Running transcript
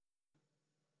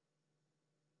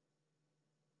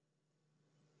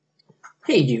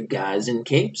Hey, you guys in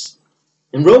capes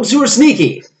and rogues who are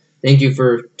sneaky. Thank you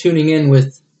for tuning in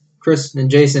with Chris and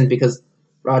Jason because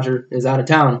Roger is out of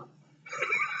town.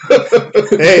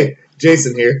 Hey,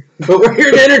 Jason here. But we're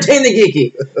here to entertain the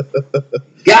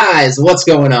geeky. Guys, what's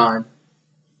going on?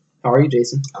 How are you,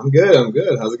 Jason? I'm good.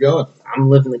 How's it going? I'm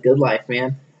living the good life,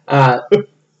 man. I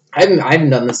haven't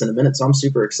done this in a minute, so I'm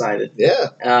super excited.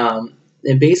 Yeah.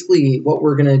 And basically, what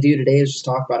we're going to do today is just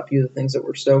talk about a few of the things that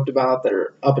we're stoked about that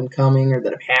are up and coming or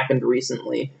that have happened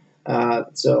recently.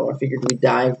 So I figured we'd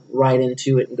dive right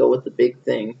into it and go with the big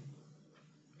thing.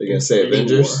 You're going to say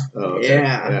Avengers? War. Oh, okay.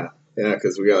 Yeah. Yeah,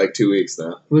 because we got like 2 weeks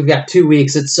now. We've got 2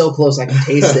 weeks. It's so close I can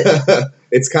taste it.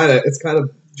 It's kind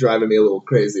of driving me a little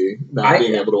crazy not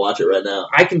being able to watch it right now.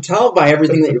 I can tell by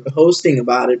everything that you're posting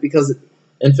about it because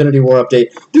Infinity War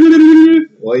update.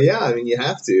 Well, yeah, I mean, you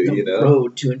have to, The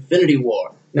road to Infinity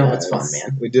War. No, yeah, it's fun,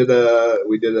 man. We did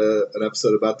an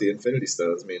episode about the Infinity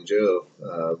Stones, me and Joe,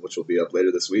 which will be up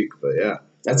later this week. But yeah,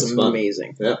 that's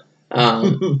amazing. Fun.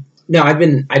 Yeah. No, I've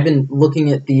been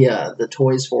looking at the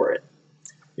toys for it.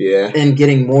 Yeah. And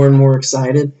getting more and more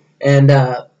excited. And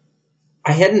I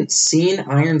hadn't seen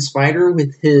Iron Spider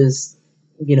with his,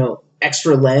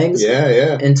 extra legs.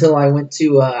 Yeah. Until I went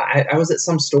to I was at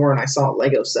some store and I saw a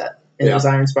Lego set. And it was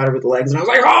Iron Spider with the legs, and I was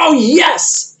like, "Oh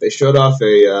yes!" They showed off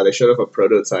a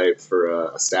prototype for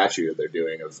a statue that they're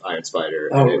doing of Iron Spider.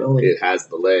 Oh, and really? It has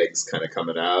the legs kind of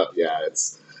coming out. Yeah,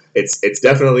 it's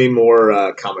definitely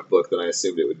more comic book than I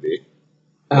assumed it would be.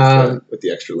 With the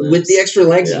extra legs. With the extra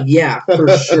legs, yeah for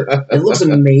sure. It looks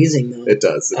amazing, though. It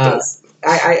does. It does.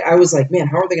 I was like, man,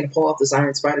 how are they going to pull off this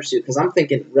Iron Spider suit? Because I'm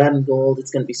thinking red and gold, it's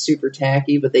going to be super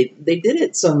tacky, but they did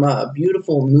it some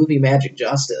beautiful movie magic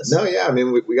justice. No, yeah, I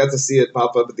mean, we got to see it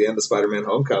pop up at the end of Spider-Man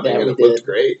Homecoming, and it looked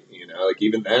great. Like,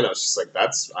 even then, I was just like,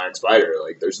 that's Iron Spider.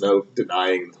 Like, there's no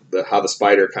denying how the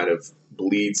spider kind of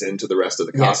bleeds into the rest of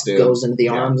the costume. Goes into the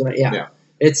arms. And yeah.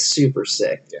 It's super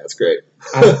sick. Yeah, it's great.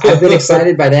 I've been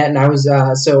excited by that, and I was,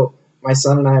 so my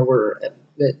son and I were at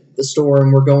the store,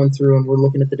 and we're going through, and we're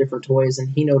looking at the different toys, and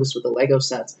he noticed with the Lego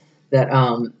sets that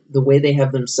the way they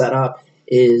have them set up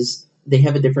is they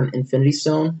have a different Infinity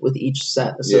Stone with each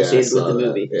set associated with the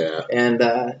movie. Yeah.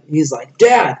 And he's like,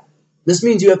 "Dad, this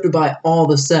means you have to buy all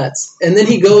the sets." And then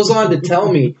he goes on to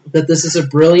tell me that this is a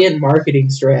brilliant marketing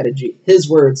strategy. His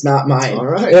words, not mine. All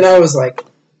right. And I was like,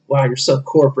 wow, you're so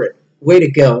corporate. Way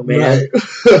to go, man.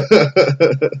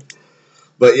 Right.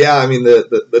 But yeah, I mean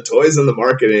the toys and the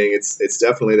marketing, it's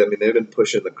definitely, I mean, they've been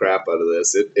pushing the crap out of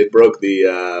this. It broke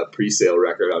the pre-sale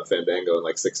record on Fandango in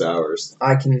like 6 hours.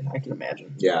 I can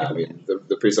imagine. Yeah, I mean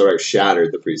the pre-sale record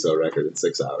shattered the pre-sale record in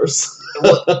 6 hours.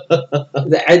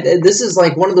 This is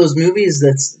like one of those movies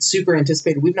that's super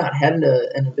anticipated. We've not had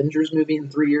an Avengers movie in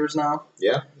 3 years now.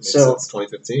 Yeah, since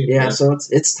 2015. Yeah, so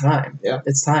it's time. Yeah,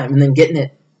 it's time, and then getting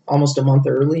it almost a month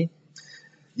early.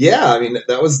 Yeah, I mean,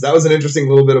 that was an interesting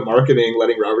little bit of marketing,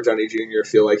 letting Robert Downey Jr.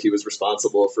 feel like he was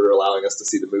responsible for allowing us to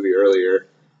see the movie earlier.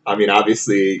 I mean,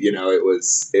 obviously,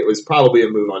 it was probably a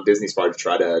move on Disney's part to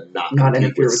try to not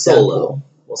interfere with Solo.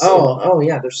 Well,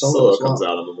 yeah, there's Solo. Solo comes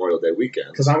out on Memorial Day weekend.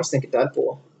 Because I was thinking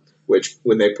Deadpool. Which,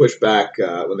 when they pushed it back to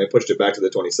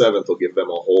the 27th, will give them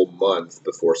a whole month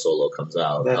before Solo comes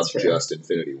out. That's fair. Just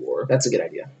Infinity War. That's a good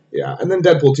idea. Yeah, and then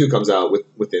Deadpool 2 comes out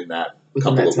within that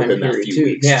few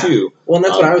weeks too. Well, and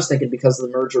that's what I was thinking, because of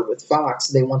the merger with Fox,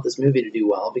 they want this movie to do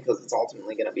well because it's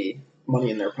ultimately going to be money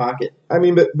in their pocket. I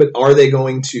mean, but are they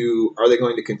going to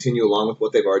continue along with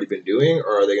what they've already been doing,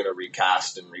 or are they going to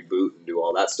recast and reboot and do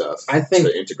all that stuff? I think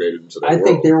to integrate it into their world? I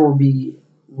think there will be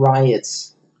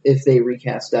riots if they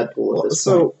recast Deadpool at this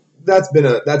point. That's been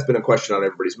a question on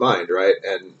everybody's mind, right?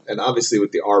 And obviously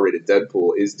with the R-rated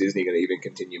Deadpool, is Disney going to even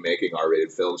continue making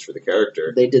R-rated films for the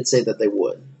character? They did say that they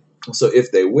would. So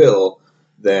if they will,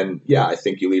 then yeah, I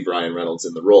think you leave Ryan Reynolds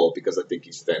in the role because I think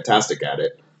he's fantastic at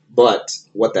it. But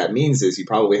what that means is you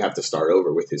probably have to start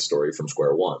over with his story from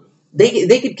square one.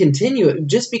 They could continue it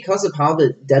just because of how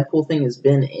the Deadpool thing has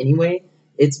been anyway.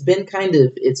 It's been kind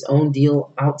of its own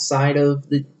deal outside of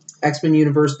the X-Men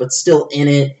universe, but still in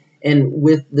it. And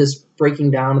with this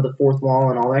breaking down of the fourth wall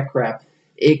and all that crap,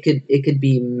 it could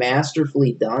be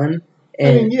masterfully done. And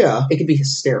I mean, yeah, it could be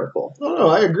hysterical. No,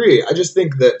 I agree. I just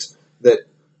think that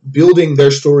building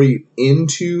their story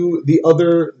into the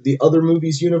other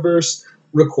movies universe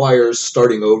requires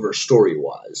starting over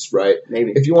story-wise, right?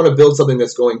 Maybe. If you want to build something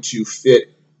that's going to fit,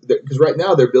 because right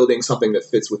now they're building something that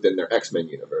fits within their X-Men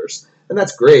universe, and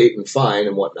that's great and fine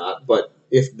and whatnot, but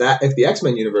if the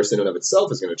X-Men universe in and of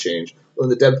itself is going to change, well,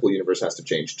 then the Deadpool universe has to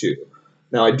change too.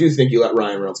 Now, I do think you let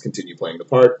Ryan Reynolds continue playing the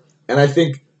part, and I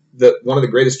think one of the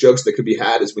greatest jokes that could be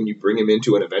had is when you bring him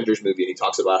into an Avengers movie and he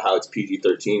talks about how it's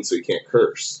PG-13 so he can't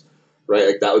curse, right?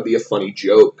 Like that would be a funny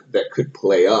joke that could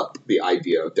play up the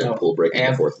idea of Deadpool breaking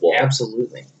the fourth wall.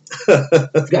 Absolutely.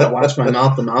 I've got to watch my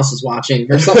mouth. The mouse is watching,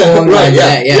 or something along that.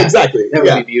 Yeah, exactly. That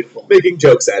would be beautiful. Making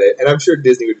jokes at it, and I'm sure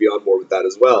Disney would be on board with that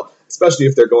as well. Especially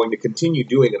if they're going to continue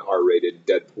doing an R-rated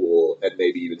Deadpool and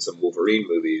maybe even some Wolverine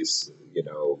movies,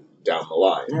 down the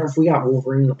line. Or if we got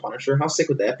Wolverine and the Punisher, how sick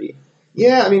would that be?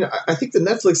 Yeah, I mean, I think the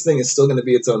Netflix thing is still going to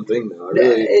be its own thing, though.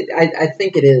 I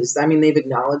think it is. I mean, they've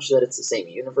acknowledged that it's the same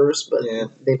universe, but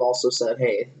they've also said,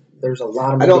 hey, there's a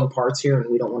lot of moving parts here, and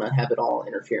we don't want to have it all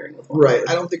interfering with one another.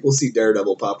 I don't think we'll see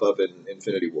Daredevil pop up in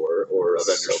Infinity War or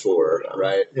Avengers 4,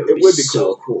 right? It would be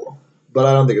so cool. But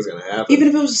I don't think it's going to happen. Even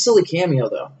if it was a silly cameo,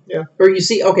 though. Yeah. Or you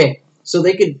see, okay, so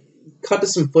they could cut to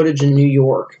some footage in New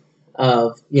York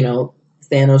of,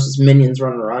 Thanos' minions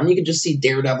running around. You could just see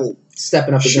Daredevil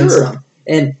stepping up against them.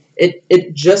 And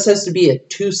it just has to be a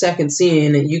 2-second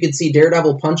scene. You could see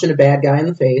Daredevil punching a bad guy in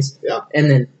the face. Yeah.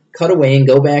 And then cut away and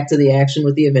go back to the action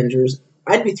with the Avengers.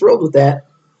 I'd be thrilled with that.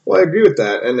 Well, I agree with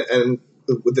that. And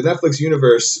with the Netflix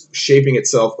universe shaping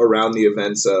itself around the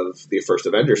events of the first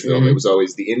Avengers film, it was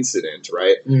always the incident,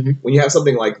 right? Mm-hmm. When you have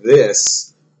something like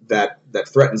this that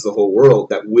threatens the whole world,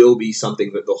 that will be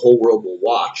something that the whole world will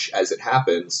watch as it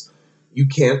happens. You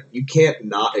can't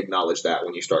not acknowledge that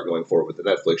when you start going forward with the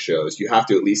Netflix shows. You have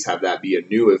to at least have that be a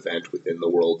new event within the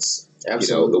world's,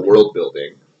 the world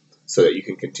building, so that you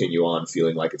can continue on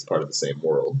feeling like it's part of the same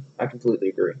world. I completely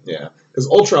agree. Yeah, because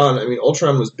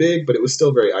Ultron was big, but it was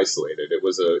still very isolated.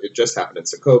 It just happened in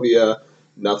Sokovia.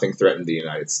 Nothing threatened the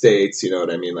United States. You know what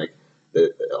I mean? Like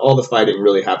all the fighting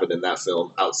really happened in that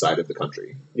film outside of the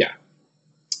country. Yeah.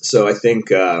 So I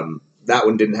think that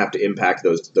one didn't have to impact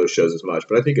those shows as much,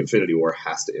 but I think Infinity War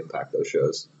has to impact those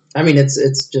shows. I mean,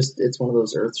 it's one of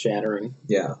those earth-shattering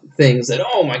Yeah. things that,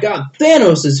 oh my god,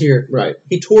 Thanos is here. Right.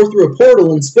 He tore through a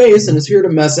portal in space and is here to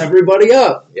mess everybody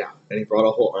up. Yeah, and he brought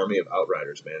a whole army of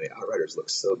Outriders, man. The Outriders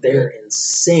look so good. They're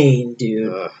insane,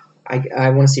 dude. I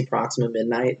want to see Proxima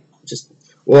Midnight.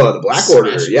 Well, the Black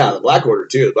Order, the Black Order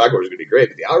too. The Black Order is going to be great,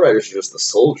 but the Outriders are just the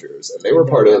soldiers, and they were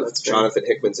part of Jonathan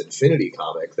Hickman's Infinity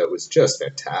comic that was just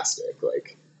fantastic.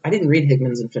 Like, I didn't read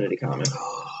Hickman's Infinity comic.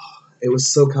 It was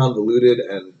so convoluted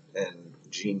and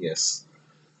genius.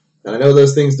 And I know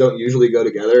those things don't usually go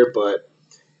together, but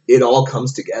it all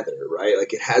comes together, right?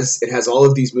 Like it has all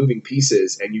of these moving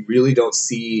pieces, and you really don't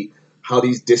see how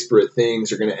these disparate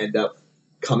things are going to end up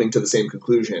coming to the same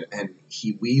conclusion, and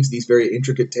he weaves these very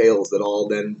intricate tales that all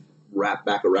then wrap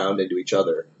back around into each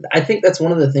other. I think that's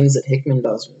one of the things that Hickman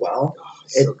does well.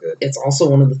 So good. It's also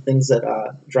one of the things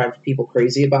that drives people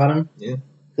crazy about him. Yeah.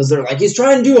 Because they're like, he's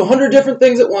trying to do 100 different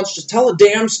things at once, just tell a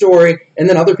damn story. And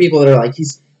then other people that are like,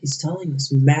 he's telling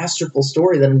this masterful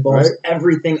story that involves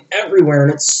everything everywhere,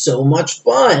 and it's so much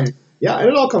fun. Yeah, and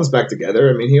it all comes back together.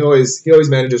 I mean, he always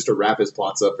manages to wrap his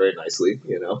plots up very nicely,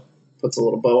 Puts a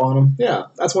little bow on them. Yeah,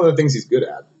 that's one of the things he's good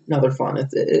at. No, they're fun.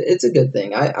 It's a good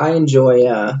thing. I enjoy.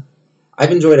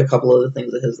 I've enjoyed a couple of the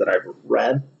things of his that I've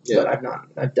read, but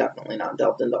I've definitely not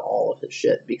delved into all of his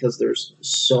shit because there's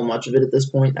so much of it at this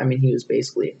point. I mean, he was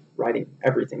basically writing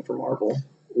everything for Marvel.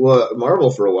 Well, Marvel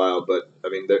for a while, but I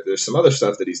mean, there's some other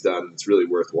stuff that he's done that's really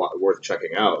worth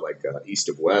checking out. Like East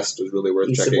of West was really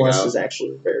worth checking out. East of West is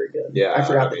actually very good. Yeah, I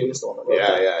forgot that he was the one that wrote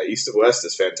that. Yeah, East of West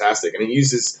is fantastic, and he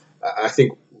uses, I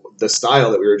think, the style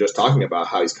that we were just talking about,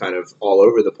 how he's kind of all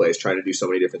over the place, trying to do so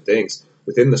many different things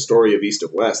within the story of East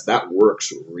of West. That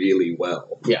works really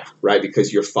well. Yeah, right,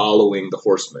 because you're following the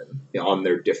horsemen on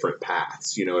their different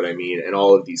paths. You know what I mean? And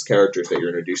all of these characters that you're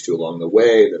introduced to along the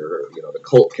way, that are the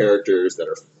cult characters that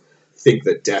think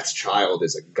that Death's child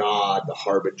is a god, the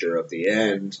harbinger of the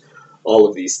end, all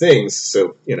of these things.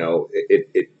 So,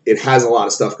 it has a lot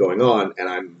of stuff going on, and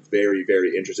I'm very,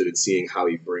 very interested in seeing how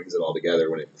he brings it all together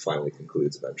when it finally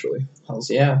concludes eventually. Hells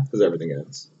yeah. Because everything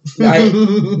ends.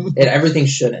 Everything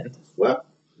should end. Well,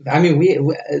 I mean, we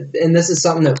and this is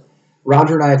something that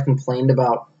Roger and I have complained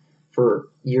about for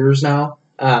years now.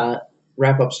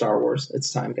 Wrap up Star Wars.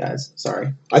 It's time, guys.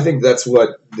 Sorry. I think that's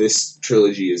what this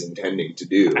trilogy is intending to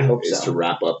do. I hope is so. To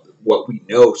wrap up what we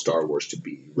know Star Wars to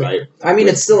be, right? I mean,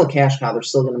 it's still a cash cow. They're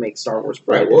still going to make Star Wars.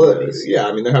 Right. Well, I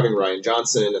mean, they're having Rian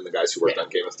Johnson and the guys who worked on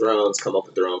Game of Thrones come up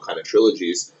with their own kind of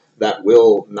trilogies that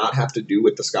will not have to do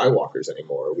with the Skywalkers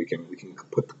anymore. We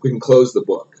can close the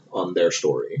book on their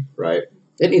story, right?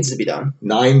 It needs to be done.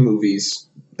 9 movies.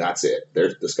 That's it.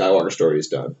 The Skywalker story is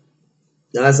done.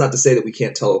 Now, that's not to say that we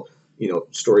can't tell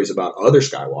stories about other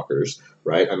Skywalkers,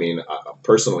 right? I mean,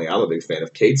 personally, I'm a big fan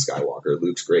of Cade Skywalker,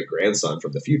 Luke's great-grandson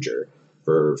from the future,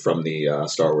 from the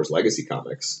Star Wars Legacy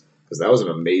comics. because that was an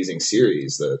amazing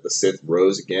series. The Sith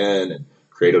rose again and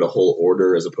created a whole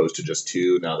order as opposed to just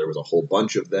two. Now there was a whole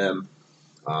bunch of them.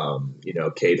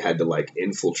 Cade had to like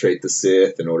infiltrate the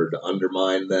Sith in order to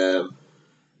undermine them.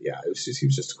 Yeah, he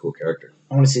was just a cool character.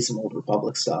 I want to see some Old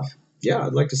Republic stuff. Yeah,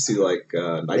 I'd like to see like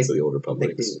Knights of the Old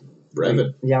Republic.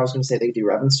 Revan. Yeah, I was going to say they could do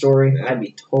Revan's story. Yeah. I'd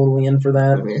be totally in for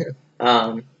that.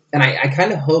 Yeah. And I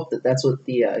kind of hope that that's what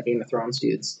the Game of Thrones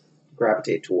dudes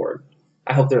gravitate toward.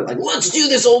 I hope they're like, let's do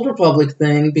this Old Republic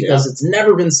thing because it's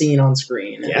never been seen on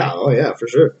screen. Yeah, for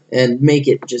sure. And make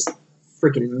it just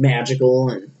freaking magical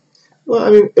and. Well,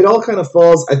 I mean, it all kind of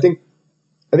falls. I think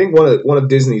one of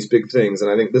Disney's big things,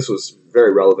 and I think this was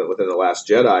very relevant within The Last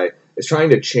Jedi, is trying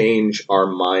to change our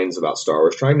minds about Star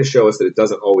Wars, trying to show us that it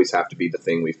doesn't always have to be the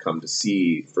thing we've come to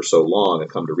see for so long and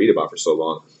come to read about for so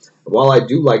long. And while I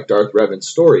do like Darth Revan's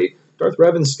story,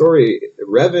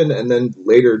 Revan and then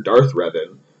later Darth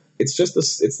Revan, it's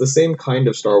the same kind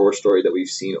of Star Wars story that we've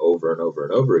seen over and over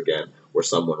and over again, where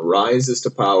someone rises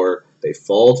to power, they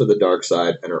fall to the dark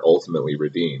side, and are ultimately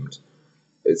redeemed.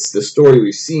 It's the story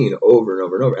we've seen over and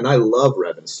over and over. And I love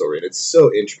Revan's story, and it's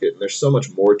so intricate, and there's so much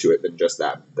more to it than just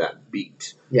that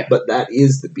beat. Yeah. But that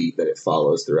is the beat that it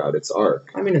follows throughout its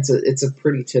arc. I mean, it's a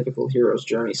pretty typical hero's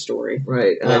journey story.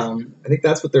 Right. And I think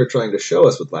that's what they're trying to show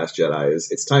us with Last Jedi,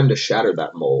 is it's time to shatter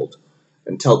that mold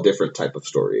and tell different type of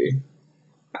story.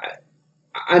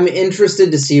 I'm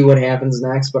interested to see what happens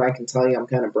next, but I can tell you I'm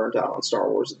kind of burnt out on Star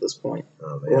Wars at this point.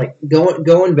 Oh, man. Like,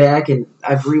 going back, and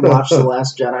I've rewatched The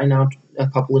Last Jedi now a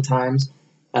couple of times,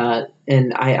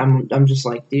 and I'm just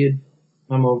like, dude,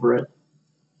 I'm over it.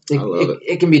 I love it.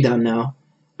 It can be done now.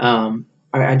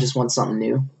 I just want something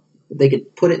new. They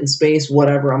could put it in space,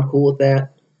 whatever. I'm cool with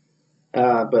that.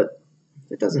 But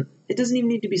it doesn't even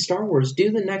need to be Star Wars.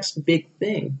 Do the next big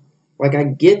thing. Like, I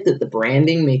get that the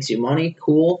branding makes you money.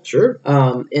 Cool. Sure.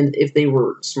 And if they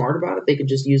were smart about it, they could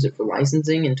just use it for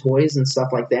licensing and toys and stuff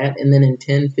like that. And then in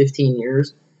 10, 15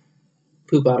 years,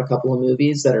 poop out a couple of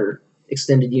movies that are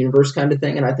extended universe kind of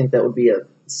thing. And I think that would be a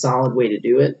solid way to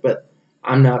do it. But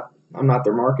I'm not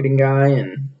their marketing guy,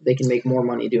 and they can make more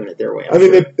money doing it their way. I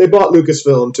mean, they bought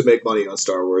Lucasfilm to make money on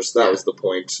Star Wars. That was the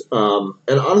point.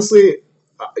 And honestly,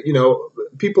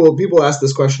 people ask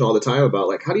this question all the time about,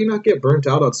 like, how do you not get burnt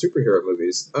out on superhero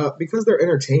movies? Because they're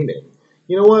entertaining.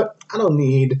 You know what? I don't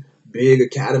need big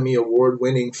Academy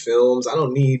Award-winning films. I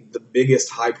don't need the biggest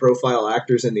high-profile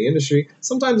actors in the industry.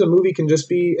 Sometimes a movie can just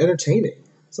be entertaining.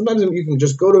 Sometimes you can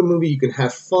just go to a movie, you can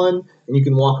have fun, and you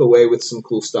can walk away with some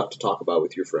cool stuff to talk about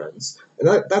with your friends. And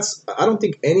I don't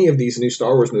think any of these new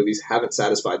Star Wars movies haven't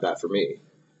satisfied that for me.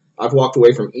 I've walked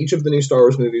away from each of the new Star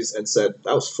Wars movies and said,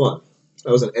 that was fun.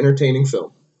 That was an entertaining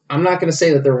film. I'm not going to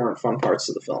say that there weren't fun parts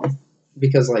to the film,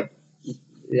 because, like,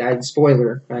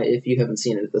 spoiler, if you haven't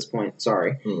seen it at this point,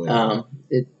 sorry.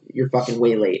 You're fucking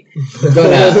way late.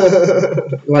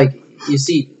 But, like, you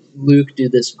see Luke do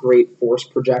this great force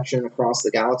projection across the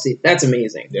galaxy. That's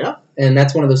amazing. Yeah. And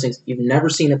that's one of those things. You've never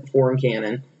seen it before in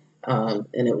canon, and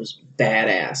it was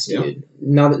badass, dude. Yeah.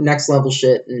 Now, next level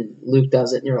shit, and Luke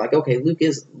does it, and you're like, okay, Luke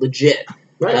is legit.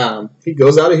 Right. He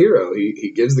goes out a hero.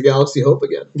 He gives the galaxy hope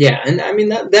again. Yeah, and I mean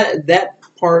that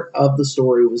part of the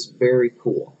story was very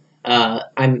cool.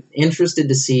 I'm interested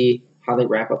to see how they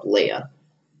wrap up Leia.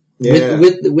 Yeah.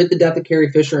 With the death of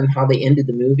Carrie Fisher and how they ended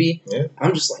the movie. Yeah.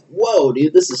 I'm just like, whoa,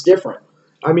 dude, this is different.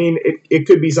 I mean, it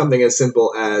could be something as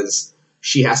simple as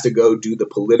she has to go do the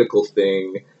political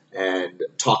thing and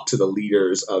talk to the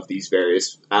leaders of these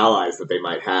various allies that they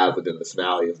might have within the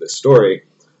finale of this story.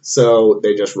 So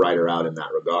they just write her out in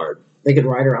that regard. They could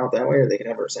write her out that way, or they could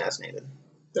have her assassinated.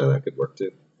 Yeah, that could work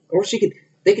too. Or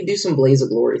they could do some Blaze of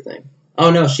Glory thing.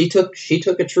 Oh no, she took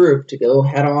a troop to go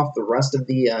head off the rest of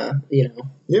the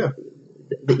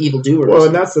the evildoers. Well,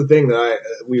 and that's the thing that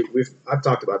I've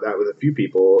talked about that with a few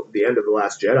people. The end of The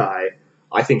Last Jedi,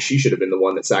 I think she should have been the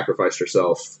one that sacrificed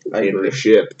herself in the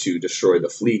ship to destroy the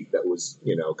fleet that was,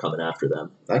 coming after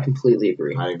them. I completely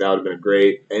agree. I think that would have been a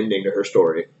great ending to her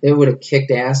story. It would have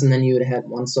kicked ass, and then you would have had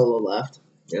one Solo left.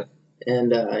 Yeah.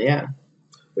 And, yeah.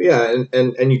 Well, yeah,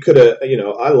 and you could have,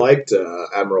 I liked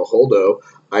Admiral Holdo.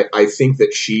 I think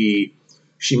that she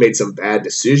made some bad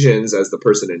decisions as the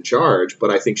person in charge,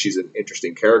 but I think she's an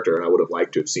interesting character, and I would have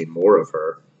liked to have seen more of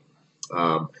her.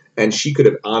 And she could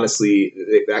have, honestly,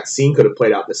 that scene could have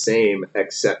played out the same,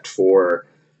 except for,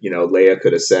 Leia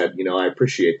could have said, I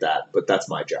appreciate that, but that's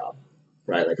my job,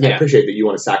 right? Like, I appreciate that you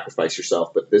want to sacrifice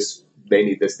yourself, but they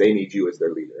need you as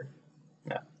their leader.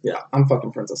 Yeah. I'm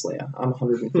fucking Princess Leia. I'm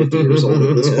 150 years old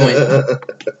at this point.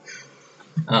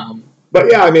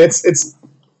 But yeah, I mean, it's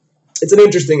an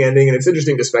interesting ending, and it's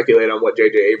interesting to speculate on what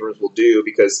J.J. Abrams will do,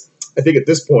 because I think at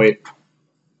this point,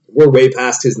 we're way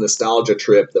past his nostalgia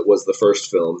trip that was the first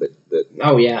film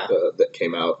that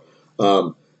came out.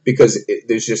 Because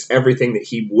there's just everything that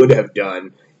he would have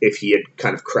done if he had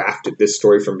kind of crafted this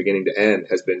story from beginning to end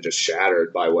has been just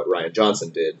shattered by what Rian Johnson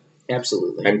did.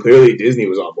 Absolutely. And clearly Disney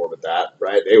was on board with that,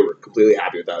 right? They were completely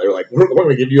happy with that. They were like, we're going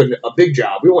to give you a big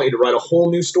job. We want you to write a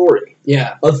whole new story.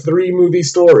 Yeah. A 3-movie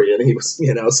story. And he was,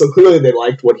 so clearly they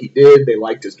liked what he did. They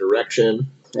liked his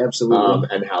direction. Absolutely.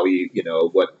 And how he,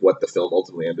 what the film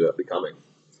ultimately ended up becoming.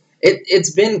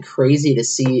 It's been crazy to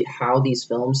see how these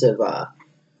films have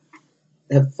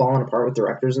fallen apart with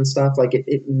directors and stuff. Like,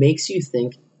 it makes you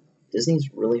think Disney's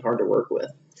really hard to work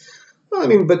with. Well, I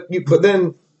mean, but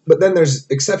then there's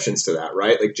exceptions to that,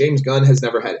 right? Like James Gunn has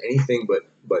never had anything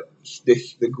but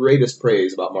the greatest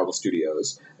praise about Marvel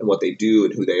Studios and what they do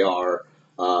and who they are.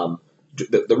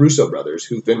 The Russo brothers,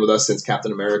 who've been with us since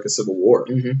Captain America: Civil War,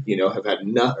 have had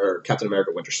or Captain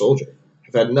America: Winter Soldier,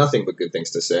 have had nothing but good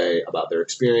things to say about their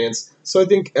experience. So I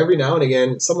think every now and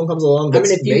again, someone comes along.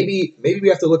 Maybe we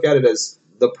have to look at it as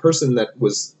the person that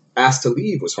was asked to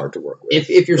leave was hard to work with.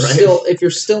 If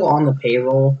you're still on the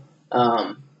payroll.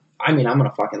 I'm going to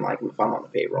fucking like him if I'm on the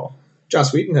payroll.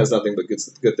 Joss Whedon has nothing but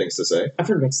good things to say. I've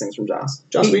heard mixed things from Joss.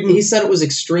 Whedon, he said it was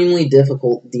extremely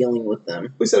difficult dealing with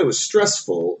them. We said it was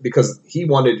stressful because he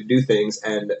wanted to do things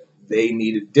and they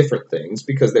needed different things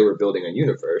because they were building a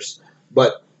universe.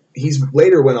 But he's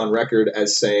later went on record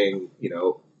as saying,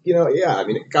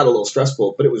 it got a little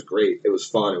stressful, but it was great. It was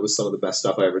fun. It was some of the best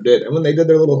stuff I ever did. And when they did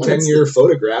their little 10-year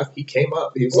photograph, he came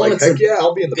up. He was like, heck yeah,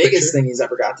 I'll be in the biggest picture. thing he's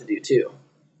ever got to do, too.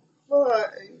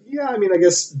 I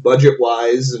guess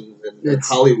budget-wise and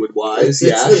Hollywood-wise,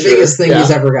 it's the biggest thing he's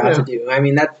ever got to do. I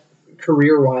mean, that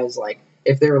career-wise, like,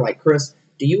 if they were like, Chris,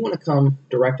 do you want to come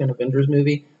direct an Avengers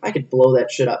movie? I could blow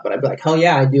that shit up, but I'd be like, hell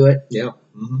yeah, I'd do it. Yeah.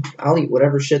 Mm-hmm. I'll eat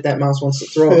whatever shit that mouse wants to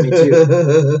throw at me,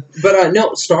 too. But,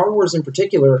 no, Star Wars in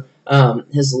particular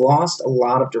has lost a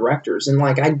lot of directors. And,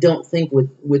 like, I don't think with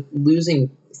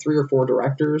losing 3 or 4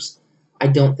 directors, I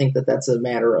don't think that that's a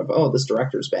matter of, this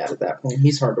director's bad at that point.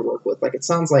 He's hard to work with. Like, it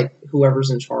sounds like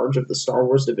whoever's in charge of the Star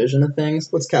Wars division of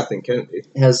things. What's Kathleen Kennedy?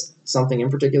 Has something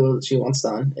in particular that she wants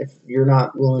done. If you're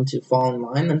not willing to fall in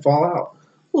line, then fall out.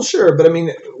 Well, sure, but I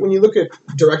mean, when you look at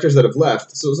directors that have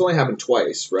left, so it's only happened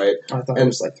twice, right? I thought it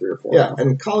was like 3 or 4. Yeah,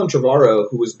 and Colin Trevorrow,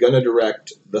 who was going to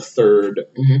direct the 3rd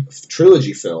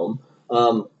trilogy film,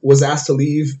 was asked to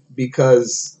leave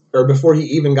before he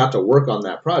even got to work on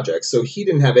that project. So he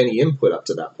didn't have any input up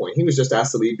to that point. He was just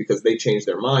asked to leave because they changed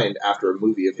their mind after a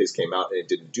movie of his came out and it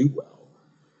didn't do well.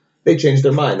 They changed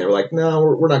their mind. They were like, no,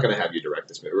 we're not going to have you direct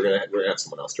this movie. We're going to have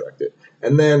someone else direct it.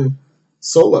 And then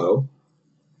Solo,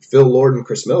 Phil Lord and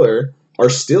Chris Miller are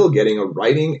still getting a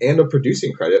writing and a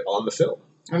producing credit on the film.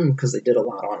 Because they did a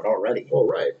lot on it already. Oh,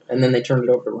 right. And then they turned it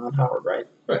over to Ron Howard, right?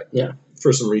 Right. Yeah.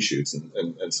 For some reshoots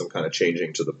and some kind of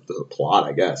changing to the plot,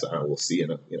 I guess. I don't know. We'll see in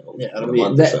a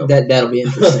month or so. That'll be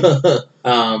interesting.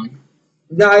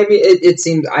 No, I mean it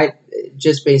seemed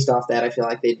just based off that, I feel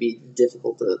like they'd be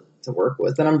difficult to work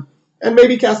with, and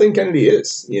maybe Kathleen Kennedy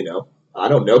is. I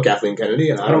don't know Kathleen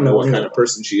Kennedy, and I don't know what kind of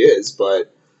person she is,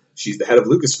 but she's the head of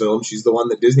Lucasfilm. She's the one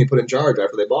that Disney put in charge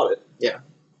after they bought it. Yeah.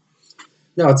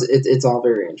 No, it's all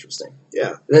very interesting.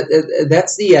 Yeah.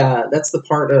 That's the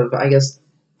part of, I guess,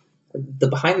 the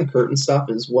behind the curtain stuff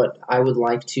is what I would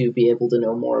like to be able to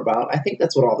know more about. I think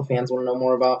that's what all the fans want to know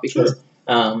more about because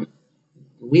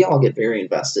we all get very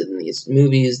invested in these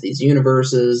movies, these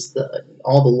universes,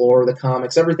 all the lore, the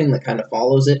comics, everything that kind of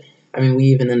follows it. I mean, we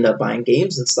even end up buying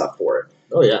games and stuff for it.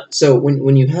 Oh, yeah. So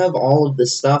when you have all of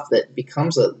this stuff that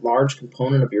becomes a large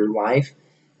component of your life,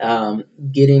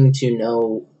 getting to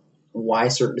know why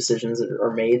certain decisions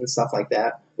are made and stuff like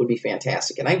that would be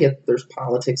fantastic. And I get there's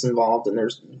politics involved and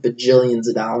there's bajillions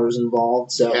of dollars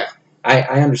involved, so yeah.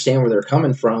 I understand where they're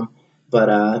coming from.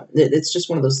 But it's just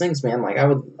one of those things, man. Like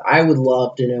I would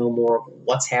love to know more of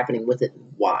what's happening with it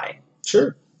and why.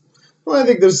 Sure. Well, I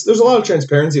think there's a lot of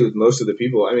transparency with most of the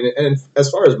people. I mean, and as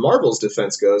far as Marvel's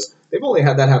defense goes, they've only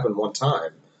had that happen one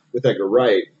time with Edgar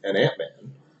Wright and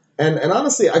Ant-Man. And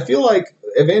honestly, I feel like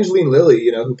Evangeline Lilly,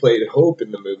 who played Hope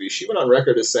in the movie, she went on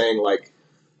record as saying, like,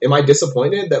 am I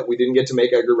disappointed that we didn't get to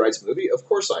make Edgar Wright's movie? Of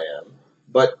course I am.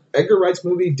 But Edgar Wright's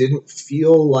movie didn't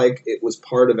feel like it was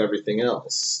part of everything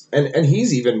else. And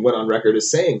he's even went on record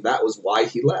as saying that was why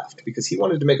he left, because he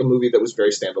wanted to make a movie that was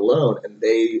very standalone, and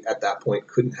they, at that point,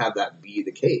 couldn't have that be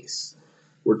the case.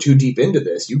 We're too deep into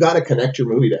this. You got to connect your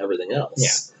movie to everything else.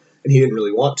 Yeah. And he didn't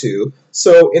really want to.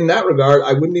 So in that regard,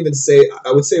 I wouldn't even say,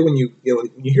 I would say when you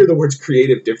hear the words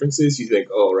creative differences, you think,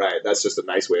 oh, right, that's just a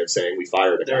nice way of saying we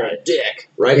fired a guy. They're a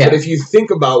dick. Right? Yeah. But if you think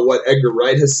about what Edgar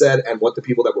Wright has said and what the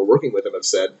people that were working with him have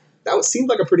said, seemed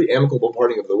like a pretty amicable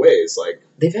parting of the ways. Like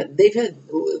they've had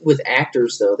with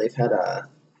actors though, they've had a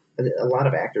lot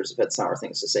of actors have had sour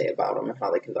things to say about them and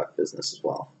how they conduct business as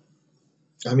well.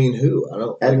 I mean, who? I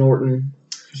don't. Ed Norton.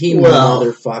 He Well-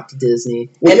 motherfucked Disney.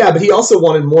 Well, And- yeah, but he also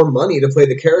wanted more money to play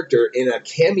the character in a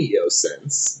cameo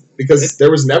sense because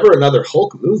there was never another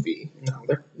Hulk movie. No,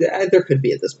 there could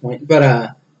be at this point, but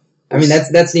I mean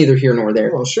that's neither here nor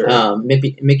there. Well, sure.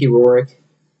 Mickey Rourke.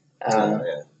 Yeah.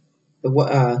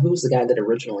 Who was the guy that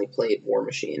originally played War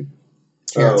Machine?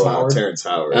 Terrence Howard. Terrence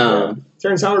Howard. Um, Yeah.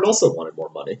 Terrence Howard also wanted more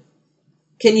money.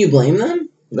 Can you blame them?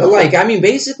 No. Like, I mean,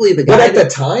 basically the But guy at the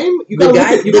time, you the gotta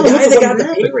guy, look at, you the gotta guy look that at got what the pay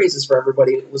happened. raises for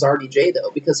everybody was RDJ though,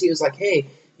 because he was like, "Hey,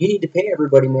 you need to pay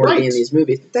everybody more to be in Right. these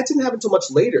movies." That didn't happen until much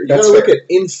later. You That's gotta look fair. at,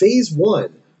 in phase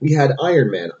 1, we had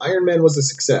Iron Man. Iron Man was a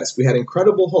success. We had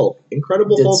Incredible Hulk.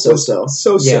 Incredible Did Hulk so-so. was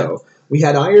so-so. Yeah. We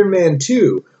had Iron Man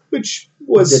 2, which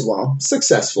was Did well.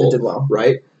 successful. It did well.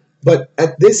 Right? But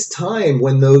at this time,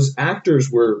 when those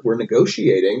actors were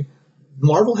negotiating,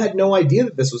 Marvel had no idea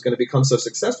that this was going to become so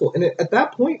successful. And at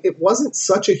that point, it wasn't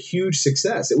such a huge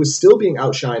success. It was still being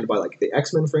outshined by like the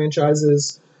X-Men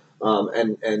franchises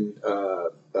and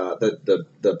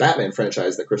the Batman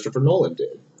franchise that Christopher Nolan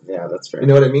did. Yeah, that's fair. You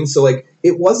know what I mean? So like,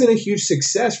 it wasn't a huge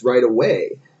success right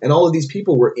away. And all of these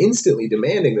people were instantly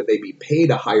demanding that they be paid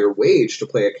a higher wage to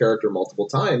play a character multiple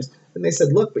times. And they said,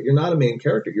 look, but you're not a main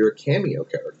character. You're a cameo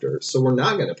character. So we're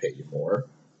not going to pay you more.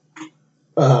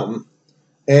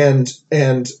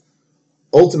 And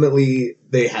ultimately,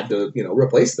 they had to,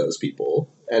 replace those people.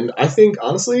 And I think,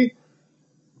 honestly,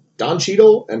 Don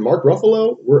Cheadle and Mark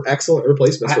Ruffalo were excellent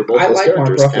replacements for both I those like Mark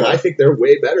characters. And Ruffalo. I think they're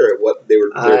way better at what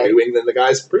they're doing than the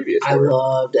guys previous I were.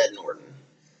 loved Ed Norton.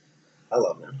 I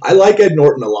love him. I like Ed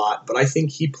Norton a lot, but I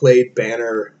think he played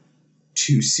Banner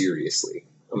too seriously.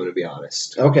 I'm going to be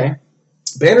honest. Okay.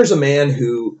 Banner's a man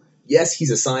who, yes,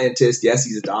 he's a scientist, yes,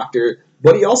 he's a doctor,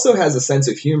 but he also has a sense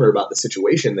of humor about the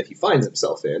situation that he finds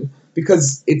himself in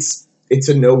because it's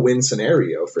a no-win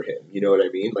scenario for him. You know what I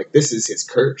mean? Like, this is his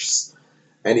curse.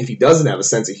 And if he doesn't have a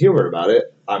sense of humor about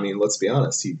it, I mean, let's be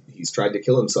honest, he's tried to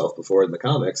kill himself before in the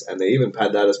comics, and they even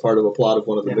had that as part of a plot of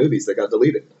one of the movies that got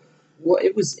deleted. Well,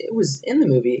 it was in the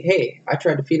movie. Hey, I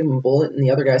tried to feed him a bullet, and the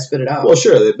other guy spit it out. Well,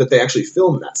 sure, but they actually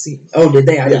filmed that scene. Oh, did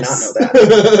they? I did not know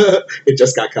that. It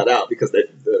just got cut out because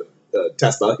the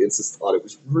test audiences thought it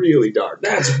was really dark.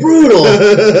 That's brutal.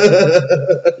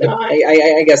 No,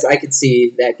 I guess I could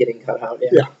see that getting cut out.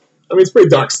 Yeah. I mean, it's pretty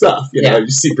dark stuff. You know, Yeah. you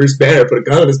see Bruce Banner put a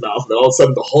gun in his mouth, and then all of a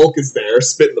sudden the Hulk is there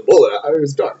spitting the bullet out. I mean, it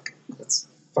was dark. That's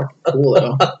fucking cool,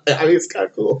 though. I mean, it's kind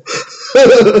of cool.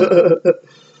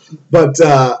 But,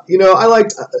 I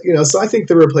liked, so I think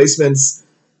the replacements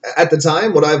at the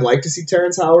time, would I have liked to see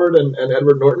Terrence Howard and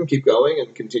Edward Norton keep going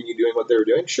and continue doing what they were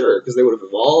doing? Sure, because they would have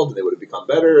evolved and they would have become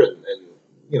better and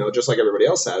just like everybody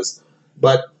else has.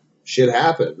 But shit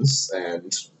happens,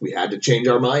 and we had to change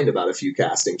our mind about a few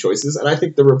casting choices, and I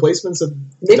think the replacements have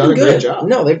done a great job.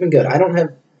 No, they've been good.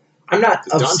 I'm not.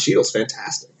 Don Cheadle's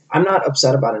fantastic. I'm not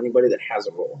upset about anybody that has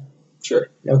a role. Sure.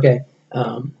 Okay,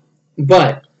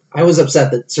 but I was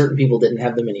upset that certain people didn't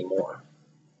have them anymore.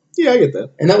 Yeah, I get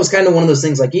that. And that was kind of one of those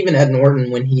things. Like even Ed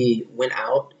Norton, when he went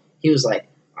out, he was like,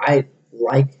 "I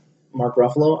like Mark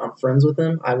Ruffalo. I'm friends with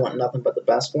him. I want nothing but the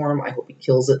best for him. I hope he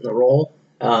kills it in the role."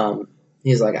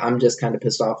 He's like, I'm just kind of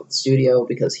pissed off at the studio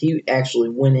because he actually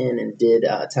went in and did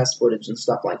test footage and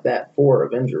stuff like that for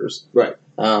Avengers. Right.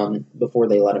 Before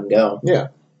they let him go. Yeah.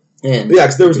 And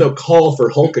because there was no call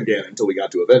for Hulk again until we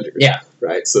got to Avengers. Yeah.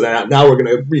 Right. So now we're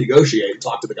going to renegotiate and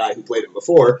talk to the guy who played him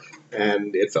before,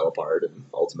 and it fell apart and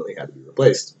ultimately had to be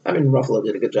replaced. I mean, Ruffalo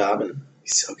did a good job, and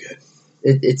he's so good.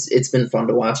 It's been fun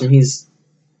to watch him.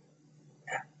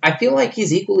 I feel like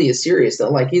he's equally as serious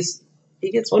though. Like he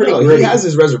gets pretty gritty. He has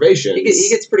his reservations. He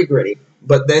gets pretty gritty.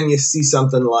 But then you see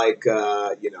something like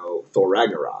Thor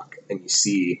Ragnarok, and you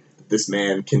see this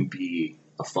man can be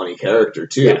a funny character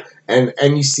too. Yeah.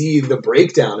 And you see the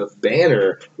breakdown of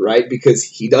Banner, right? Because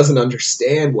he doesn't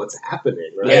understand what's happening,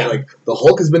 right? Yeah. Like the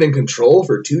Hulk has been in control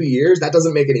for 2 years. That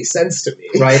doesn't make any sense to me.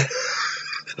 Right.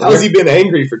 How has he been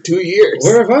angry for 2 years?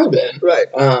 Where have I been? Right.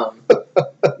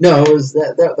 No, it was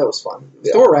that was fun.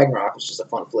 Yeah. Thor Ragnarok was just a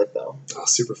fun flick though. Oh,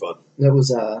 super fun. That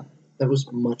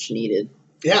was much needed.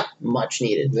 Yeah. Much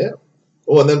needed. Yeah.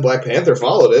 Well, and then Black Panther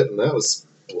followed it, and that was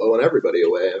blowing everybody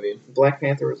away. I mean, Black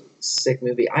Panther was a sick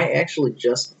movie. I actually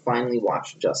just finally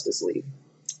watched Justice League.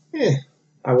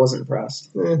 I wasn't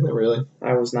impressed. Not really.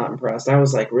 I was not impressed. I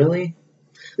was like, really?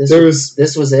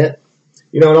 This was it?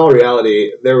 In all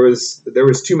reality, there was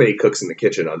too many cooks in the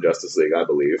kitchen on Justice League, I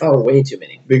believe. Oh, way too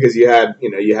many. Because you had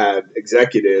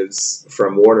executives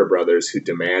from Warner Brothers who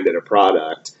demanded a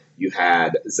product. You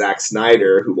had Zack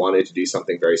Snyder, who wanted to do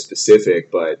something very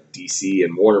specific, but DC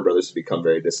and Warner Brothers have become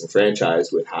very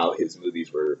disenfranchised with how his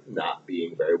movies were not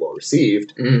being very well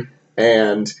received. Mm-hmm.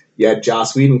 And you had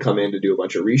Joss Whedon come in to do a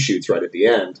bunch of reshoots right at the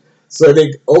end. So I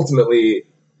think ultimately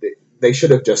they should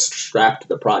have just scrapped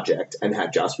the project and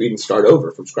had Joss Whedon start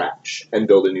over from scratch and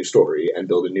build a new story and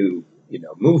build a new,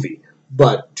 movie.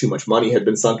 But too much money had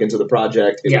been sunk into the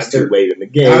project. It was too late in the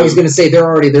game. I was going to say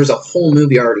there's a whole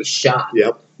movie already shot.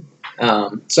 Yep.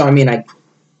 So I mean,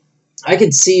 I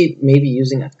could see maybe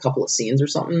using a couple of scenes or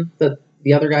something that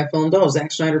the other guy filmed. Oh,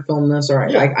 Zack Snyder filmed this. All right,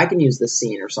 Yeah. I can use this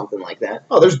scene or something like that.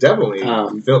 Oh, there's definitely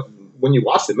when you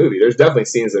watch the movie, there's definitely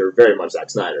scenes that are very much Zack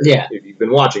Snyder. Yeah. If you've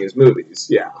been watching his movies,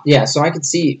 yeah. Yeah, so I could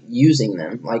see using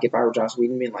them. Like if I were Joss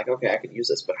Whedon, being like, okay, I could use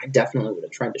this, but I definitely would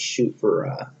have tried to shoot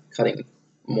for cutting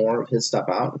more of his stuff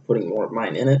out and putting more of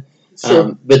mine in it.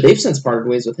 Sure. But they've since parted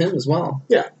ways with him as well.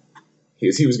 Yeah.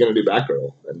 He was going to do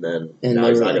Batgirl, and now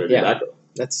he's not going to do Batgirl.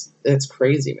 That's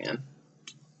crazy, man.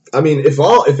 I mean,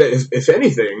 if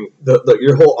anything,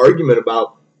 your whole argument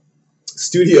about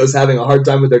studios having a hard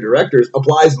time with their directors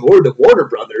applies more to Warner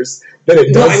Brothers than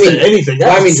it does to anything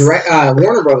else. I mean,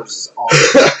 Warner Brothers is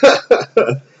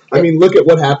awesome. I mean, look at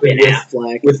what happened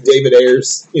with David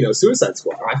Ayer's, Suicide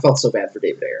Squad. I felt so bad for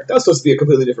David Ayer. That was supposed to be a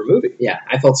completely different movie. Yeah,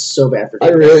 I felt so bad for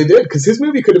David Ayer. I really did, because his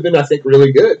movie could have been, I think,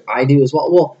 really good. I do as well.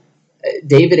 Well,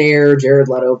 David Ayer, Jared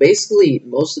Leto, basically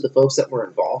most of the folks that were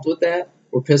involved with that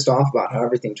were pissed off about how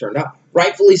everything turned out.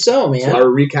 Rightfully so, man. That's why we're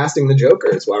recasting the Joker.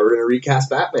 That's why we're going to recast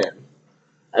Batman.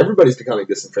 Everybody's becoming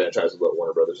disenfranchised with what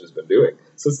Warner Brothers has been doing.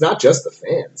 So it's not just the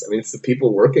fans. I mean, it's the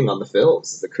people working on the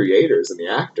films, it's the creators and the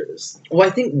actors. Well,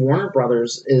 I think Warner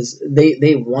Brothers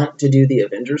they want to do the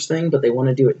Avengers thing, but they want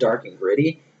to do it dark and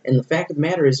gritty. And the fact of the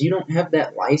matter is you don't have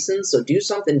that license, so do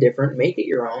something different, make it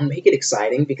your own, make it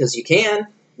exciting, because you can.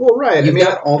 Well, right. You've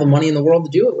got all the money in the world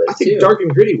to do it with, I think dark and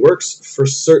gritty works for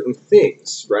certain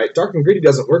things, right? Dark and gritty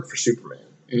doesn't work for Superman.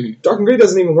 Mm-hmm. Dark and gritty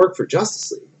doesn't even work for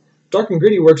Justice League. Dark and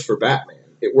gritty works for Batman.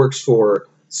 It works for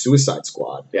Suicide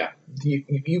Squad. Yeah.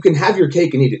 You can have your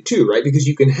cake and eat it too, right? Because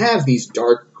you can have these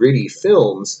dark, gritty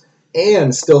films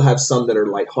and still have some that are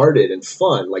lighthearted and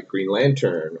fun, like Green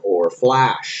Lantern or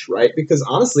Flash, right? Because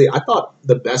honestly, I thought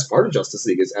the best part of Justice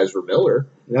League is Ezra Miller.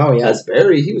 Oh, yeah. As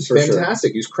Barry. He was fantastic.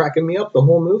 Sure. He was cracking me up the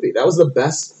whole movie. That was the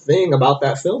best thing about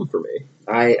that film for me.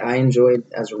 I enjoyed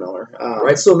Ezra Miller.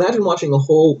 Right? So imagine watching a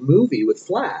whole movie with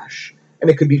Flash. And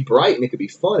it could be bright and it could be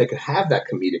fun. It could have that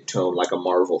comedic tone like a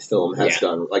Marvel film has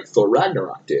done, like Thor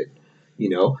Ragnarok did,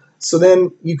 So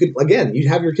then you could, again, you'd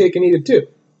have your cake and eat it too.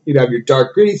 You'd have your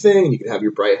dark, gritty thing, and you could have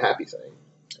your bright, happy thing.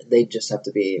 They just have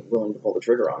to be willing to pull the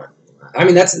trigger on it. I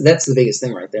mean, that's the biggest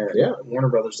thing right there. Yeah. Warner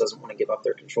Brothers doesn't want to give up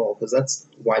their control, because that's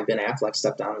why Ben Affleck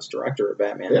stepped down as director of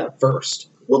Batman first.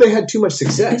 Well, they had too much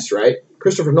success, right?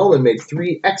 Christopher Nolan made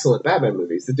 3 excellent Batman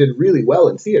movies that did really well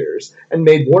in theaters and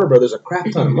made Warner Brothers a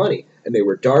crap ton of money. And they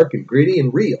were dark and gritty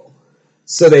and real.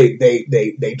 So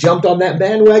they jumped on that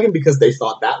bandwagon because they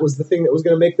thought that was the thing that was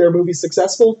going to make their movie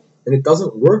successful. And it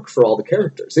doesn't work for all the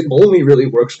characters. It only really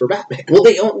works for Batman. Well,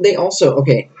 they also,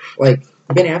 like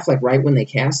Ben Affleck, right when they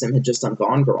cast him, had just done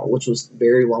Gone Girl, which was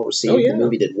very well received. Oh, yeah. The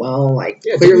movie did well. Like,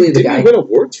 clearly the guy... Did he win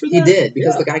awards for that? He did,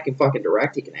 because the guy can fucking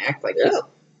direct, he can act, like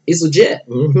he's legit.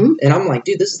 Mm-hmm. And I'm like,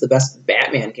 dude, this is the best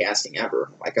Batman casting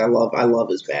ever. Like, I love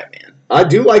his Batman. I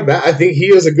do like that. I think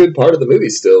he is a good part of the movie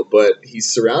still, but he's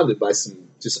surrounded by some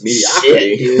just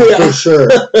mediocrity. Shit, dude, for sure.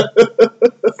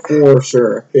 For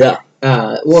sure. Yeah.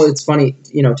 Well, it's funny,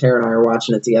 Tara and I are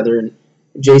watching it together, and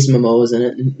Jason Momoa's in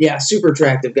it, and super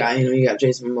attractive guy. You got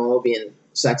Jason Momoa being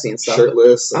sexy and stuff.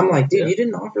 Shirtless. I'm like, dude, you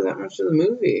didn't offer that much to the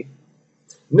movie.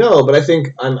 No, but I think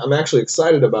I'm actually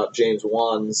excited about James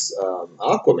Wan's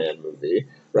Aquaman movie,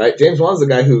 right? James Wan's the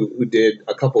guy who did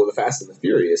a couple of the Fast and the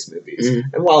Furious movies.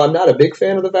 Mm-hmm. And while I'm not a big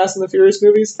fan of the Fast and the Furious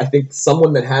movies, I think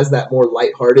someone that has that more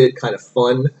lighthearted, kind of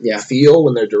fun feel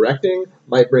when they're directing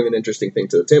might bring an interesting thing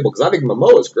to the table, because I think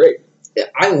Momoa's great. Yeah,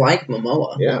 I like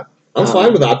Momoa. Yeah. I'm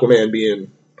fine with Aquaman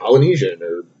being Polynesian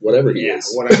or whatever he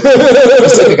is. Whatever.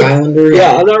 Pacific Islander.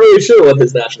 Yeah, I'm not really sure what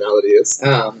his nationality is.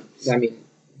 I mean,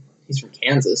 he's from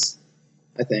Kansas,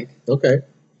 I think. Okay.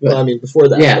 But, well, I mean, before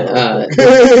that.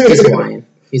 He's Hawaiian.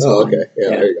 He's Hawaiian. Okay. Yeah,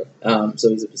 there you go.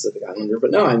 So he's a Pacific Islander.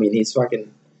 But no, I mean, he's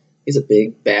a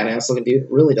big, badass looking dude.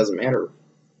 It really doesn't matter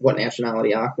what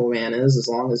nationality Aquaman is, as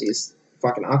long as he's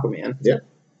fucking Aquaman. Yeah.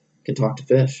 Can talk to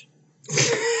fish.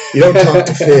 You don't talk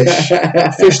to fish.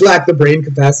 Fish lack the brain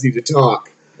capacity to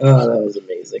talk. Oh, that was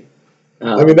amazing.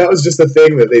 I mean, that was just a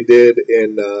thing that they did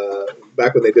in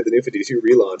back when they did the New 52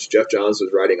 relaunch. Jeff Johns was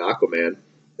writing Aquaman,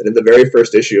 and in the very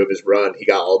first issue of his run, he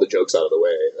got all the jokes out of the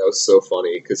way. That was so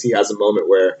funny, because he has a moment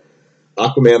where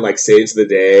Aquaman like saves the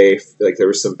day. Like there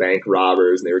were some bank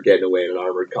robbers and they were getting away in an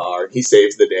armored car. He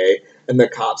saves the day, and the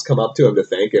cops come up to him to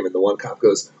thank him. And the one cop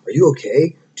goes, "Are you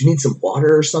okay? Do you need some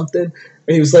water or something?"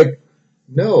 And he was like,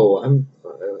 "No,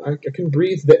 I can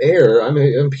breathe the air.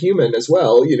 I'm human as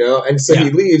well, you know." And so he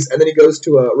leaves, and then he goes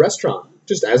to a restaurant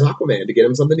just as Aquaman to get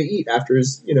him something to eat after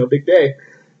his big day.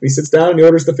 He sits down and he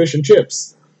orders the fish and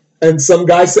chips. And some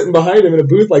guy sitting behind him in a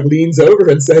booth like leans over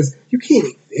and says, "You can't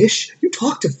eat fish. You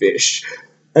talk to fish."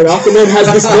 And Aquaman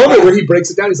has this moment where he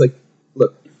breaks it down. He's like,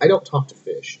 "Look, I don't talk to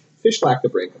fish. Fish lack the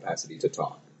brain capacity to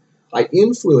talk. I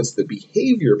influence the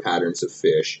behavior patterns of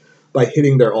fish by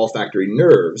hitting their olfactory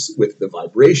nerves with the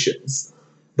vibrations.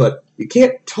 But you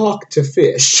can't talk to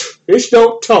fish. Fish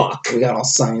don't talk." We got all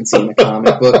sciencey in the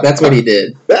comic book. That's what he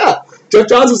did. Yeah. Jeff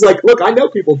Johns was like, "Look, I know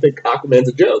people think Aquaman's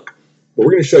a joke, but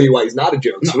we're going to show you why he's not a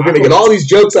joke. So we're going to get all these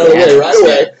jokes out of the way right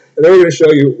away, and then we're going to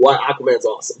show you why Aquaman's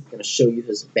awesome. Going to show you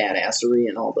his badassery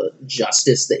and all the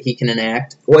justice that he can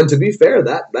enact." Well, and to be fair,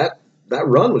 that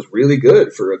run was really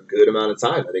good for a good amount of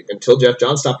time. I think until Jeff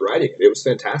Johns stopped writing it, it was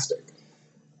fantastic.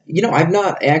 You know, I've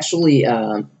not actually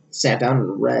sat down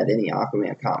and read any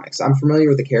Aquaman comics. I'm familiar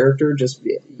with the character. Just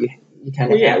you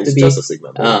kind of have to be. He's Justice League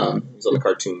member. He's on the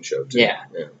cartoon show too. Yeah.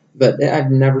 But I've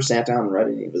never sat down and read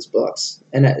any of his books.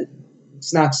 And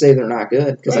it's not to say they're not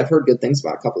good, because I've heard good things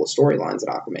about a couple of storylines that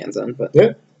Aquaman's in, but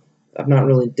I've not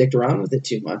really dicked around with it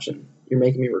too much, and you're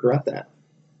making me regret that.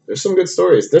 There's some good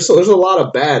stories. There's a lot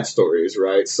of bad stories,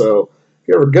 right? So if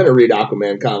you're ever going to read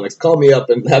Aquaman comics, call me up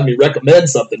and have me recommend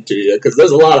something to you, because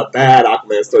there's a lot of bad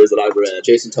Aquaman stories that I've read.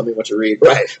 Jason, tell me what you read.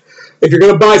 Right. If you're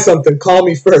going to buy something, call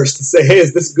me first and say, "Hey,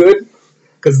 is this good?"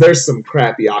 Because there's some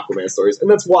crappy Aquaman stories. And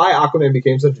that's why Aquaman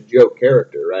became such a joke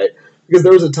character, right? Because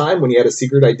there was a time when he had a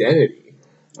secret identity.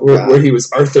 Where he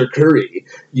was Arthur Curry,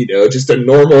 just a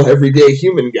normal, everyday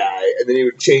human guy, and then he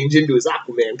would change into his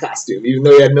Aquaman costume, even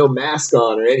though he had no mask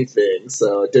on or anything,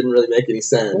 so it didn't really make any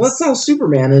sense. Well, that's how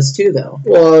Superman is, too, though.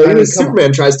 Well,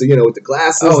 Superman tries to, with the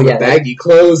glasses and the baggy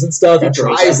clothes and stuff, he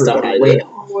tries to hide it.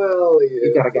 Well,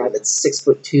 you got a guy that's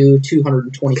 6'2",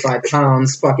 225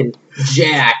 pounds, fucking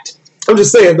jacked. I'm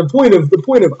just saying, the point of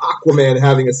Aquaman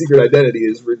having a secret identity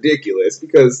is ridiculous,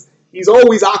 because he's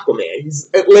always Aquaman. He's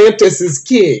Atlantis'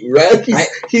 king, right?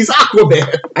 He's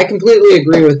Aquaman. I completely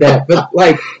agree with that. But,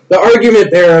 the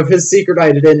argument there of his secret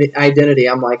identity,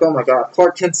 I'm like, oh my god,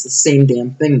 Clark Kent's the same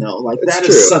damn thing, though. That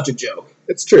is such a joke.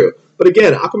 It's true. But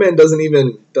again, Aquaman doesn't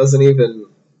even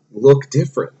look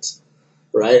different,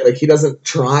 right? He doesn't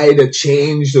try to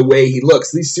change the way he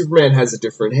looks. At least Superman has a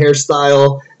different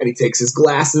hairstyle, and he takes his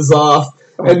glasses off,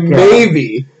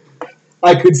 maybe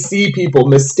I could see people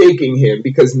mistaking him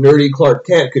because nerdy Clark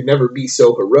Kent could never be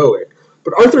so heroic.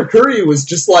 But Arthur Curry was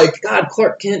just like, God,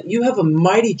 Clark Kent, you have a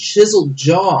mighty chiseled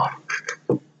jaw.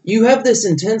 You have this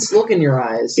intense look in your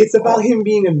eyes. It's about him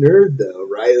being a nerd, though,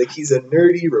 right? He's a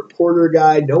nerdy reporter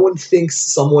guy. No one thinks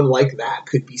someone like that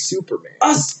could be Superman.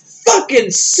 A fucking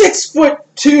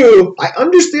 6'2". I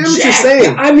understand what you're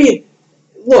saying. I mean,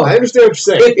 look, I understand what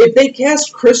you're saying. If they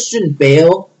cast Christian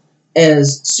Bale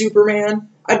as Superman,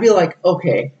 I'd be like,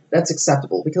 okay, that's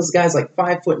acceptable, because the guy's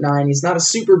 5'9". He's not a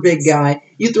super big guy.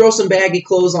 You throw some baggy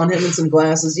clothes on him and some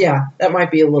glasses, yeah, that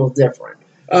might be a little different.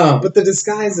 But the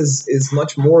disguise is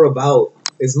much more about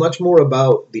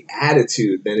the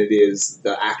attitude than it is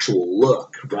the actual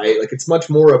look, right? It's much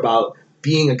more about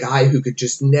being a guy who could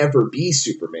just never be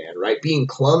Superman, right? Being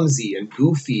clumsy and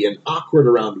goofy and awkward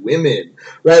around women,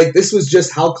 right? This was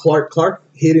just how Clark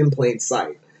hid in plain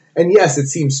sight. And yes, it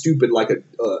seems stupid,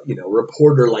 a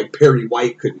reporter like Perry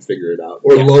White couldn't figure it out,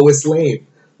 or Lois Lane,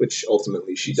 which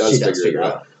ultimately she does figure it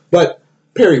out. But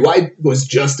Perry White was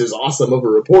just as awesome of a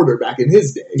reporter back in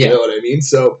his day. You know what I mean?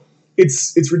 So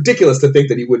it's ridiculous to think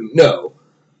that he wouldn't know.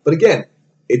 But again,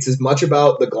 it's as much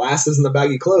about the glasses and the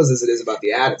baggy clothes as it is about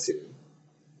the attitude.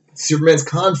 Superman's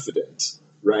confident,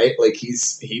 right?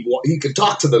 He could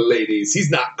talk to the ladies.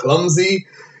 He's not clumsy.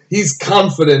 He's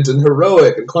confident and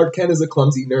heroic, and Clark Kent is a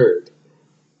clumsy nerd.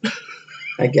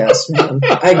 I guess, man.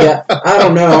 I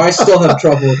don't know. I still have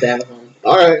trouble with that one.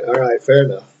 All right, fair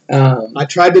enough. I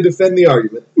tried to defend the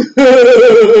argument.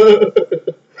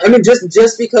 I mean,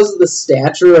 just because of the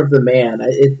stature of the man,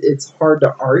 it's hard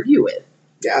to argue it.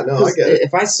 Yeah, no, I get it.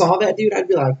 If I saw that dude, I'd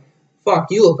be like, fuck,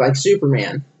 you look like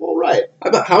Superman. Well, right.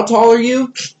 How tall are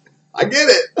you? I get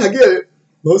it.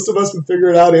 Most of us would figure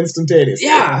it out instantaneously.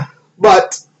 Yeah.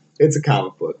 But it's a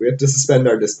comic book. We have to suspend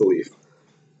our disbelief.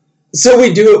 So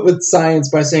we do it with science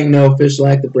by saying, no, fish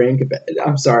lack the brain capacity.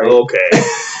 I'm sorry. Okay.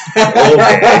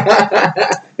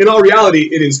 In all reality,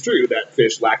 it is true that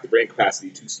fish lack the brain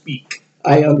capacity to speak.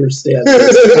 I understand.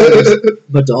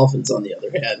 But dolphins, on the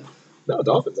other hand. No,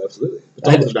 dolphins, absolutely. But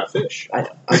I dolphins are not fish. I know.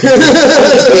 I'm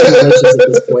just being malicious at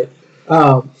this point.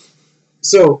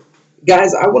 So,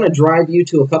 guys, I want to drive you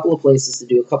to a couple of places to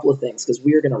do a couple of things because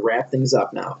we are going to wrap things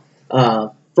up now.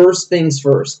 First things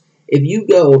first. If you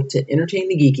go to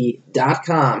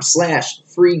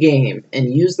entertainthegeeky.com/free game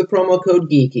and use the promo code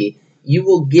Geeky, you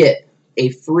will get a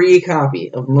free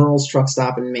copy of Merle's Truck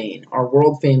Stop in Maine, our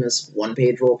world-famous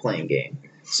one-page role-playing game.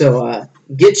 So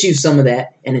get you some of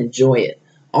that and enjoy it.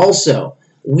 Also,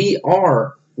 we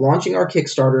are launching our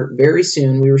Kickstarter very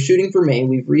soon. We were shooting for May.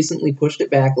 We've recently pushed it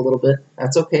back a little bit.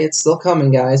 That's okay. It's still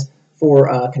coming, guys,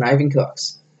 for Conniving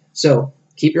Cooks. So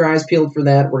keep your eyes peeled for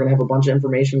that. We're going to have a bunch of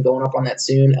information going up on that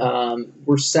soon.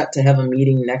 We're set to have a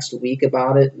meeting next week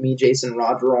about it. Me, Jason,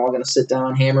 Roger are all going to sit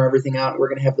down, hammer everything out. We're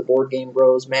going to have the Board Game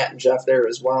Bros, Matt and Jeff, there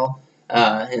as well.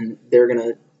 And they're going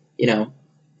to,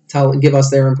 give us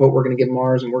their input. We're going to give them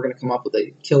ours, and we're going to come up with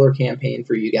a killer campaign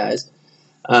for you guys.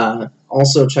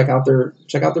 Also, check out their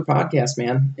podcast,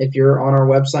 man. If you're on our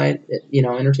website,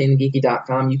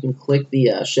 entertainthegeeky.com, you can click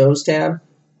the shows tab,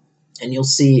 and you'll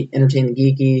see Entertain the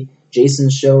Geeky,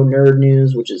 Jason's show, Nerd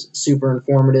News, which is super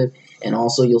informative, and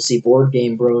also you'll see Board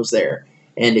Game Bros there.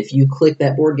 And if you click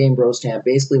that Board Game Bros tab,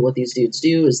 basically what these dudes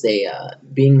do is they,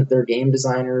 being that they're game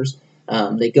designers,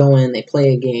 they go in, they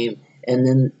play a game, and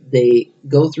then they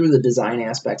go through the design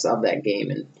aspects of that game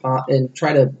and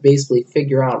try to basically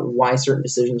figure out why certain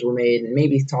decisions were made and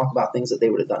maybe talk about things that they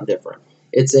would have done different.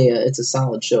 It's a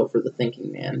solid show for the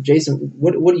thinking man. Jason,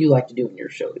 what do you like to do in your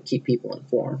show to keep people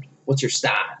informed? What's your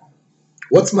style?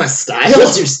 What's my style?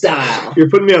 What's your style? You're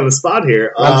putting me on the spot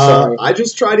here. I'm sorry. I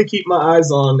just try to keep my eyes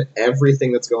on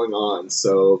everything that's going on.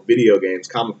 So video games,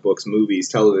 comic books, movies,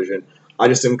 television. I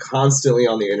just am constantly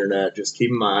on the internet, just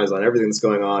keeping my eyes on everything that's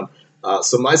going on.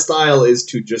 So my style is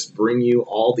to just bring you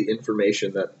all the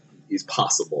information that is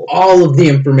possible. All of the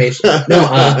information.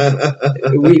 No,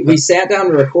 we sat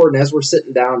down to record, and as we're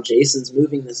sitting down, Jason's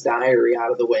moving this diary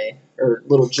out of the way, or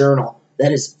little journal,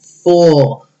 that is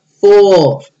full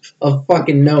of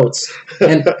fucking notes.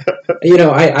 And,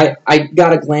 I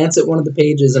got a glance at one of the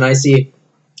pages, and I see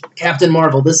Captain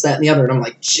Marvel, this, that, and the other, and I'm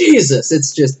like, Jesus,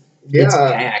 it's just... It's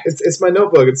packed. It's my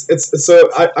notebook. It's so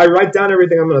I write down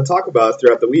everything I'm going to talk about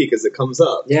throughout the week as it comes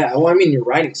up. Yeah, well, I mean, your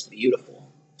writing's beautiful.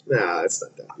 Nah, it's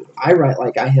not that beautiful. I write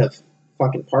like I have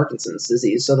fucking Parkinson's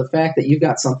disease, so the fact that you've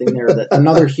got something there that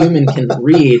another human can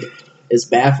read is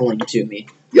baffling to me.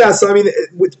 Yeah, so I mean,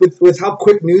 with how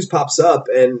quick news pops up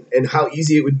and how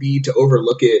easy it would be to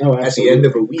overlook it at the end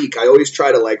of a week, I always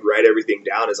try to write everything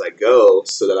down as I go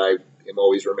so that I am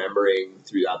always remembering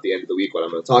throughout the end of the week what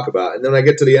I'm going to talk about. And then I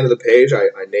get to the end of the page, I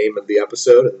name the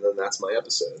episode, and then that's my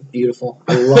episode. Beautiful.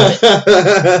 I love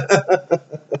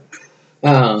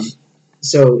it.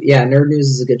 So, yeah, Nerd News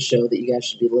is a good show that you guys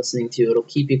should be listening to. It'll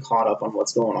keep you caught up on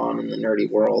what's going on in the nerdy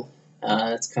world.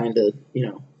 It's kind of,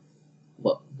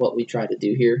 what we try to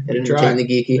do here at Entertain the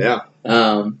Geeky. Yeah.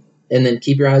 And then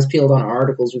keep your eyes peeled on our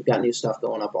articles. We've got new stuff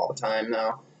going up all the time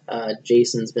now.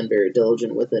 Jason's been very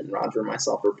diligent with it, and Roger and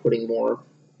myself are putting more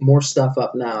stuff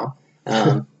up now.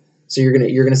 So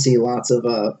you're gonna see lots of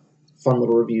fun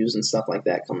little reviews and stuff like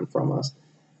that coming from us.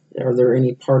 Are there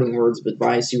any parting words of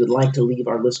advice you would like to leave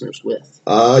our listeners with?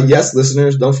 Yes,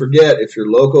 listeners, don't forget, if you're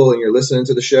local and you're listening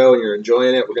to the show and you're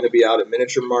enjoying it, we're going to be out at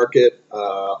Miniature Market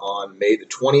on May the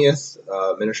 20th.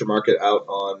 Miniature Market out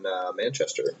on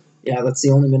Manchester. Yeah, that's the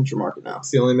only miniature market now.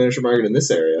 It's the only miniature market in this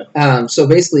area. So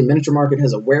basically, Miniature Market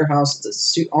has a warehouse.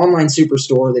 It's an online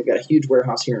superstore. They've got a huge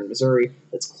warehouse here in Missouri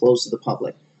that's closed to the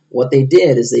public. What they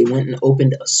did is they went and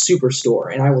opened a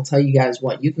superstore. And I will tell you guys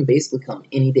what, you can basically come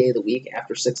any day of the week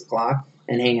after 6 o'clock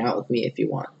and hang out with me if you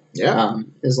want. Yeah.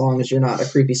 As long as you're not a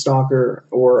creepy stalker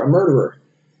or a murderer.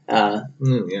 Yeah,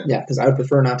 because I would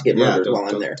prefer not to get murdered while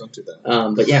I'm there. Don't do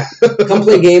that. But yeah, come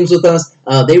play games with us.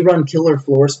 They run killer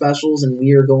floor specials, and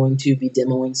we are going to be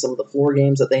demoing some of the floor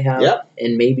games that they have,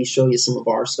 and maybe show you some of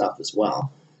our stuff as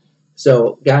well.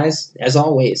 So, guys, as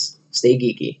always, stay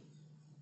geeky.